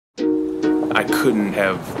I couldn't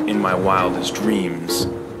have, in my wildest dreams,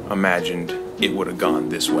 imagined it would have gone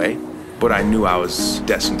this way, but I knew I was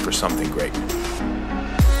destined for something great.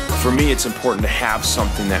 For me, it's important to have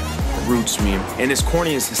something that roots me. And as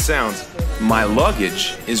corny as this sounds, my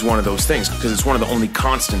luggage is one of those things because it's one of the only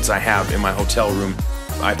constants I have in my hotel room.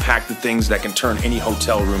 I pack the things that can turn any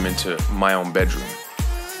hotel room into my own bedroom.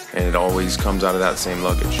 And it always comes out of that same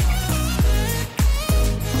luggage.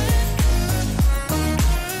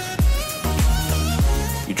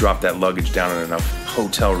 You drop that luggage down on enough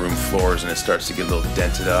hotel room floors and it starts to get a little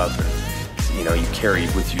dented up. And, you know, you carry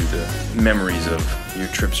with you the memories of your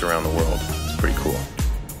trips around the world. It's pretty cool.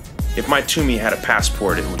 If my TUMI had a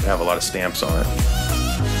passport, it would have a lot of stamps on it.